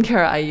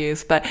skincare I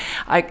use. But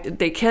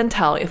they can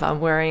tell if I'm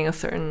wearing a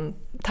certain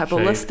type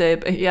of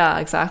lipstick. Yeah,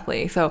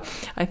 exactly. So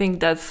I think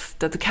that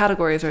the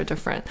categories are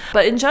different.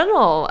 But in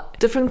general,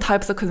 different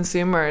types of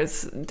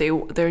consumers,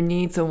 their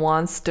needs and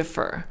wants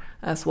differ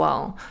as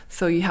well.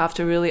 So you have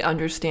to really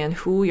understand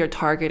who you're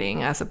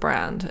targeting as a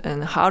brand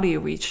and how do you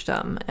reach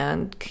them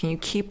and can you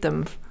keep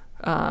them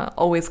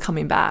always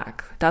coming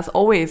back. That's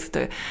always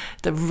the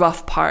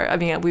rough part.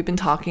 We've been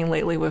talking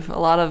lately with a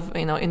lot of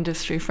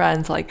industry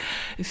friends, like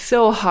it's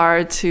so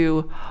hard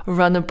to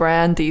run a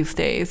brand these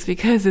days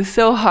because it's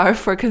so hard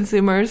for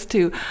consumers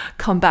to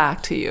come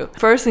back to you.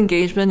 First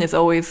engagement is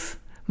always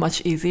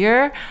much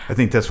easier. I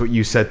think that's what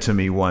you said to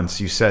me once.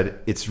 You said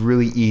it's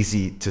really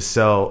easy to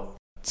sell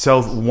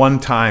sell one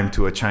time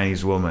to a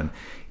Chinese woman.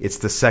 It's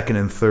the second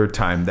and third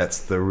time that's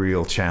the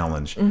real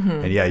challenge.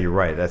 And yeah, you're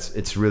right.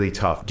 It's really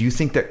tough. Do you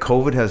think that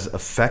COVID has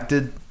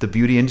affected the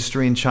beauty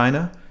industry in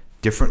China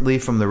differently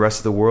from the rest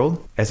of the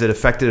world? Has it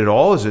affected it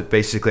all? Or is it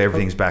basically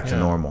everything's back to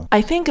normal?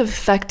 I think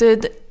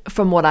affected,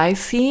 from what I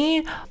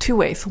see, two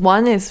ways.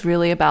 One is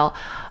really about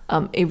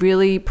it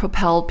really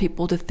propelled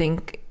people to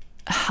think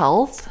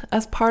health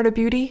as part of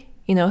beauty.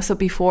 So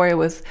before it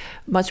was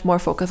much more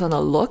focused on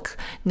a look.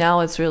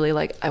 Now it's really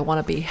like, I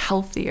want to be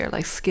healthier,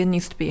 like skin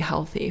needs to be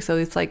healthy. So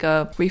it's like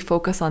a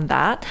refocus on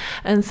that.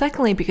 And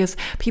secondly, because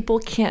people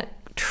can't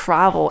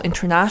travel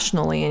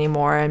internationally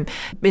anymore. And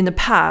in the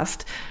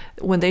past,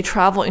 when they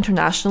travel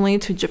internationally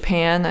to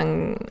Japan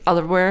and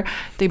elsewhere,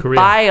 they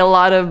buy a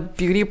lot of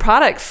beauty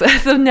products.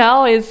 So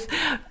now it's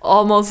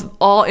almost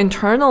all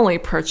internally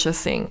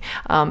purchasing,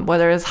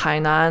 whether it's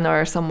Hainan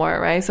or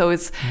somewhere, right? So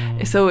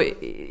so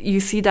you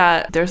see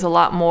that there's a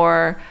lot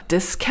more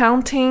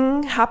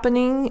discounting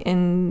happening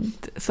in,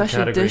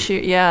 especially this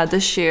year. Yeah,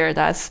 this year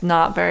that's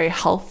not very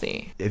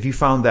healthy. Have you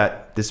found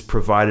that this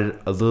provided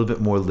a little bit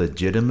more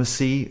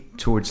legitimacy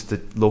towards the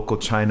local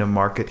China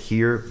market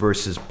here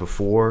versus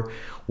before,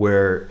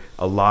 where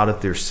a lot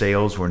of their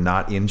sales were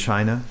not in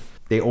China?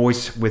 They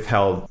always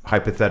withheld,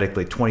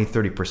 hypothetically,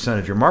 20-30%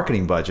 of your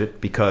marketing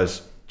budget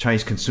because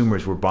Chinese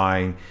consumers were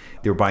buying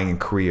in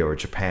Korea or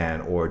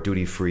Japan or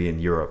duty-free in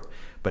Europe.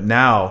 But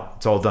now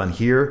it's all done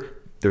here.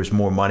 There's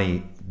more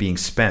money being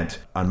spent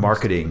on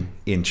marketing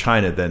in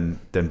China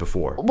than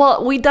before.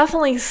 Well, we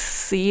definitely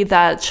see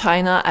that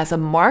China as a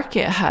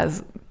market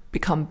has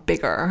become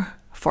bigger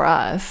for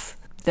us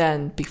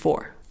than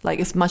before. Like,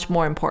 it's much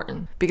more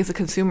important because the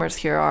consumers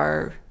here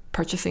are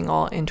purchasing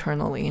all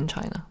internally in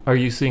China. Are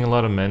you seeing a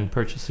lot of men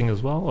purchasing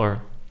as well,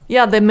 or?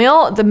 Yeah, the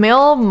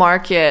male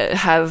market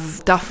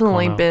has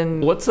definitely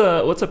been. What's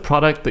a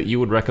product that you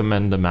would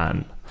recommend a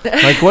man?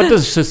 Like, what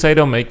does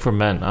Shiseido make for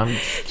men? I'm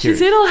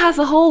curious. Shiseido has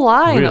a whole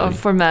line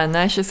for men.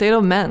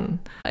 Shiseido Men.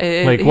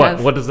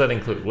 What does that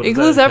include? It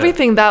includes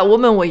everything that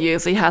women would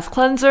use. It has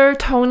cleanser,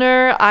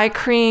 toner, eye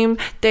cream,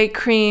 day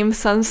cream,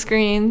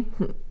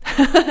 sunscreen.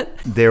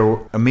 There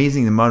are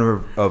amazing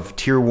amount of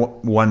tier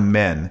 1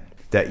 men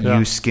that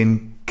use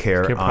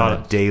skincare on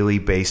a daily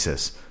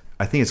basis.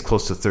 I think it's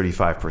close to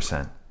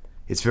 35%.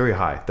 It's very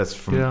high. That's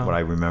from what I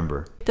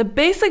remember. The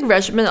basic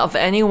regimen of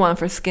anyone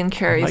for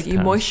skincare is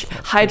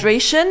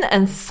hydration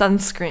and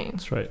sunscreen.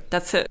 That's right.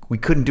 That's it. We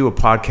couldn't do a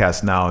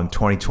podcast now in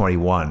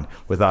 2021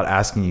 without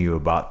asking you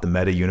about the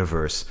meta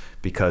universe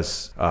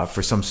because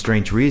for some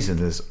strange reason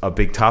is a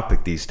big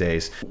topic these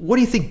days. What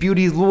do you think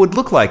beauty would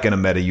look like in a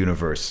meta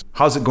universe?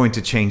 How's it going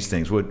to change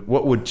things?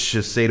 What would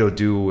Shiseido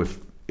do if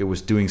it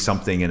was doing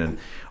something in an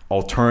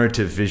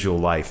alternative visual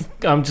life?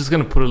 I'm just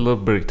going to put a little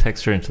bit of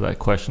texture into that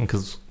question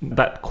because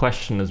that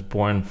question is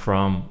born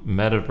from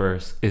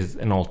metaverse is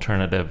an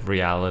alternative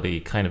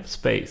reality kind of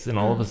space. And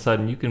all of a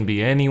sudden you can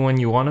be anyone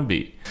you want to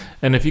be.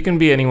 And if you can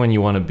be anyone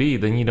you want to be,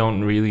 then you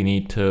don't really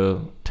need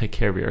to take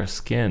care of your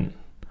skin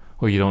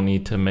or you don't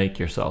need to make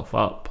yourself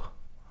up,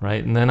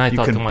 right? And then I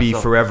thought to myself, you can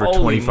be forever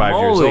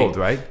 25 years old,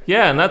 right?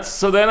 Yeah, and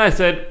so then I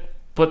said,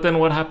 but then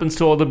what happens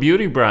to all the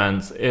beauty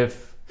brands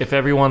if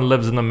everyone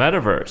lives in the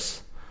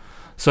metaverse?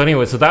 So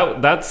anyway, so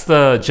that's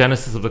the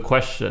genesis of the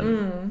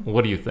question.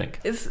 What do you think?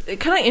 It's a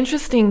kind of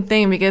interesting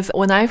thing because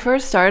when I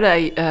first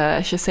started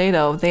at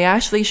Shiseido, they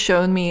actually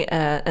showed me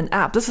an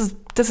app. This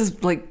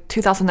is like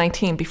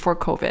 2019 before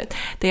COVID.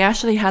 They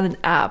actually had an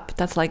app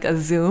that's like a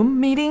Zoom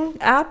meeting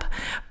app,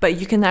 but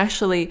you can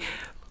actually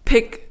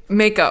pick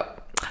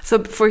makeup.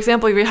 So for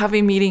example, if you're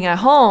having a meeting at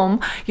home,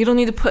 you don't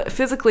need to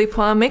physically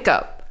put on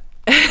makeup.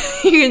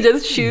 You can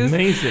just choose.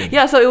 Amazing.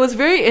 Yeah, so it was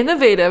very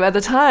innovative at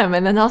the time.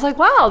 And then I was like,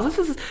 wow, this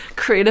is a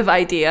creative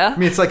idea. I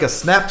mean, it's like a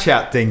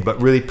Snapchat thing,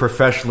 but really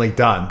professionally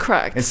done.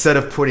 Correct. Instead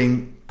of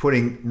putting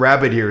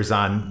rabbit ears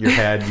on your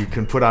head, you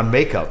can put on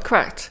makeup.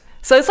 Correct.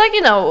 So it's like,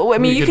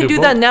 you can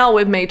do that now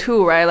with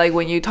Meitu, right? Like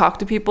when you talk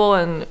to people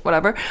and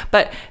whatever.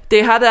 But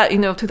they had that,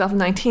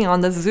 2019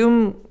 on the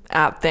Zoom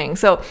app thing.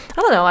 So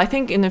I don't know. I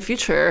think in the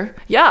future,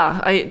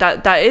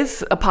 that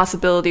is a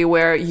possibility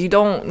where you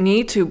don't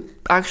need to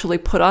actually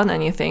put on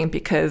anything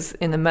because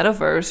in the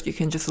metaverse you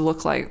can just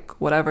look like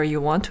whatever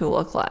you want to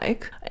look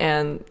like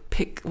and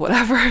pick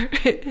whatever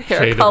hair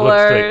shade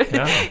color.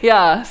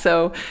 Yeah.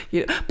 So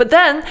but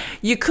then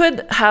you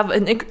could have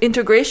an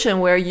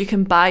integration where you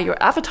can buy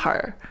your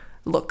avatar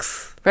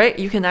looks, right?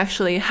 You can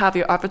actually have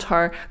your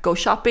avatar go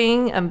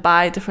shopping and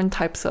buy different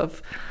types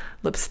of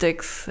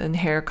lipsticks and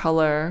hair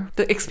color.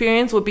 The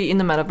experience would be in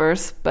the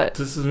metaverse, but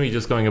this is me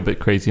just going a bit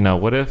crazy now.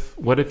 What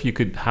if you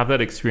could have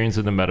that experience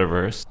in the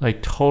metaverse,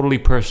 like totally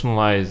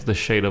personalize the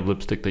shade of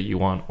lipstick that you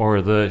want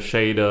or the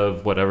shade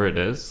of whatever it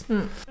is,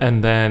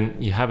 and then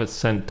you have it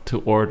sent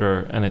to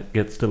order and it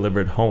gets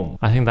delivered home?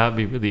 I think that would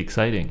be really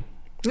exciting.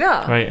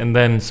 Yeah. Right. And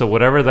then so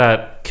whatever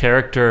that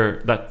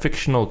character, that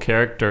fictional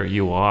character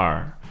you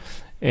are,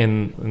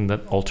 in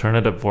that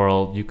alternative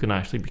world, you can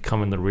actually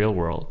become in the real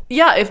world.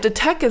 Yeah, if the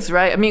tech is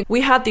right. I mean, we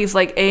had these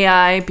like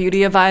AI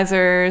beauty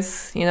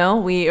advisors,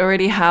 we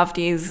already have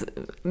these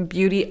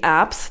beauty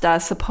apps that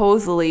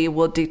supposedly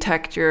will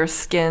detect your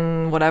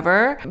skin,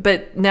 whatever.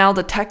 But now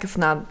the tech is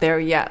not there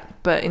yet.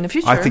 But in the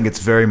future, I think it's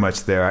very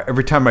much there.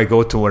 Every time I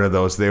go to one of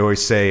those, they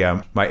always say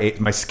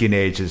my skin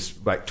age is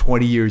like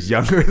 20 years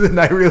younger than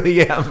I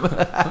really am.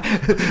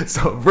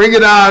 So bring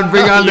it on,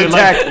 bring on the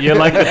tech. You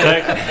like the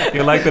tech.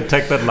 You like the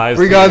tech that lies.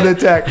 Bring on the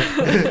tech.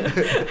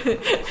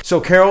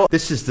 So Carol,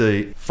 this is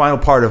the final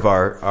part of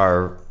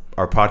our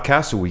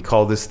podcast. So we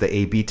call this the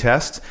A/B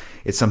test.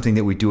 It's something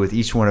that we do with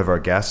each one of our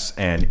guests,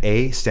 and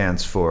A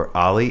stands for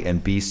Ali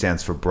and B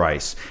stands for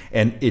Bryce.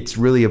 And it's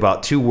really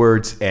about 2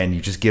 words, and you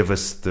just give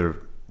us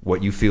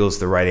what you feel is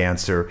the right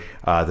answer,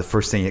 the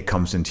first thing that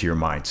comes into your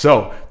mind.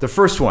 So the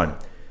first one,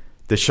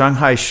 the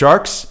Shanghai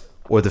Sharks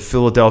or the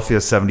Philadelphia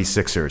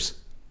 76ers?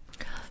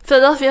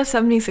 Philadelphia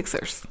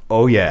 76ers.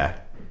 Oh yeah.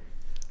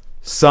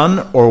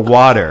 Sun or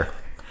water?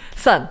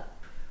 Sun.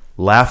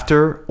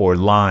 Laughter or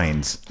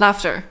lines?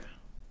 Laughter.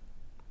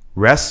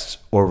 Rest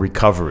or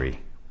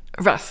recovery?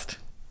 Rest.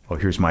 Oh,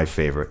 here's my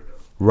favorite.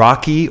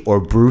 Rocky or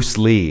Bruce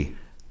Lee?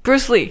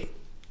 Bruce Lee.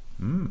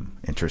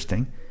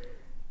 Interesting.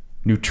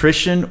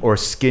 Nutrition or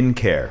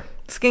skincare?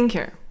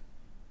 Skincare.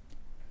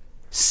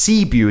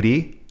 C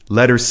beauty,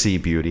 letter C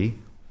beauty,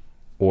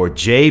 or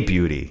J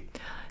beauty?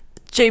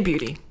 J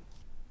beauty.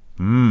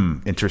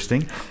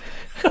 Interesting.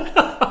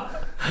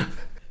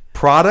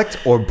 Product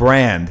or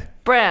brand?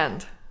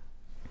 Brand.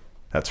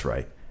 That's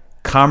right.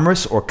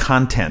 Commerce or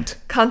content?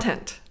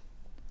 Content.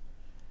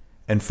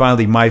 And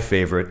finally, my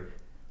favorite,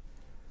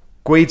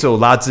 贵州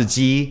辣子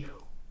鸡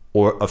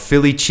or a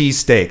Philly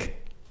cheesesteak?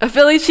 A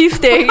Philly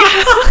cheesesteak.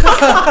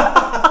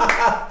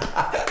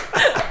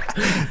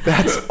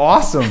 That's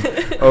awesome.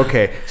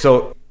 Okay,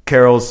 so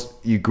Carol's,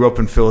 you grew up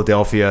in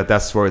Philadelphia.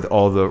 That's where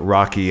all the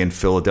Rocky and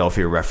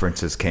Philadelphia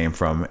references came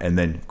from. And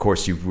then, of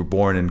course, you were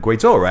born in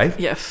Guizhou, right?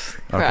 Yes,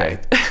 Okay.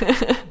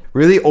 correct.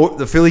 Really?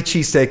 The Philly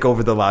cheesesteak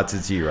over the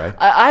Laziji, right?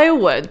 I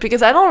would,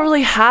 because I don't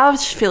really have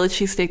Philly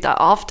cheesesteak that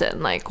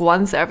often, like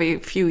once every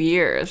few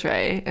years,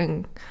 right?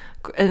 And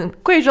in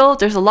Guizhou,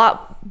 there's a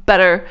lot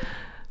better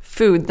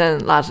food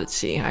than 辣子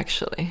鸡,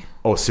 actually.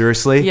 Oh,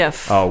 seriously?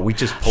 Yes. Oh, we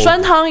just pulled.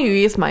 酸汤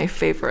鱼 is my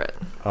favorite.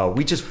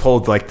 We just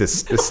pulled like the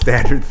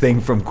standard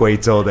thing from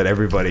Guizhou that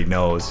everybody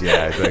knows.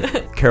 Yeah.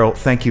 Like, Carol,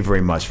 thank you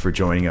very much for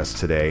joining us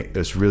today. It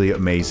was really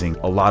amazing.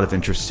 A lot of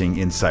interesting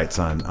insights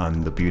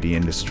on the beauty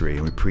industry,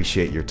 and we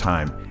appreciate your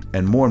time.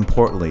 And more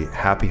importantly,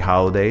 happy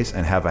holidays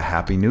and have a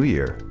happy new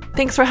year.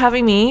 Thanks for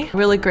having me.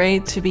 Really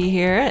great to be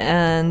here,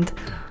 and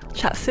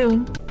chat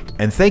soon.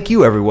 And thank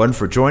you everyone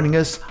for joining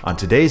us on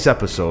today's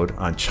episode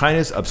on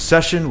China's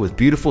obsession with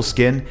beautiful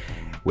skin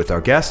with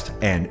our guest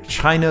and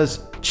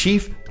China's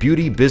Chief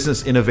Beauty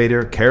Business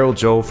Innovator, Carol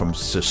Zhou from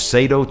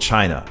Shiseido,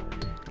 China.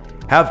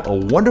 Have a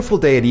wonderful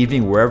day and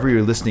evening wherever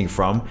you're listening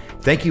from.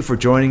 Thank you for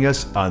joining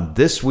us on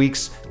this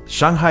week's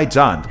Shanghai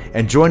Zhan,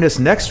 and join us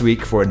next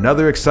week for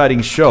another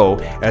exciting show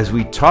as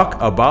we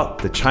talk about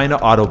the China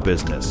auto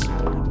business.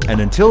 And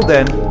until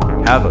then,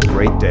 have a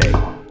great day.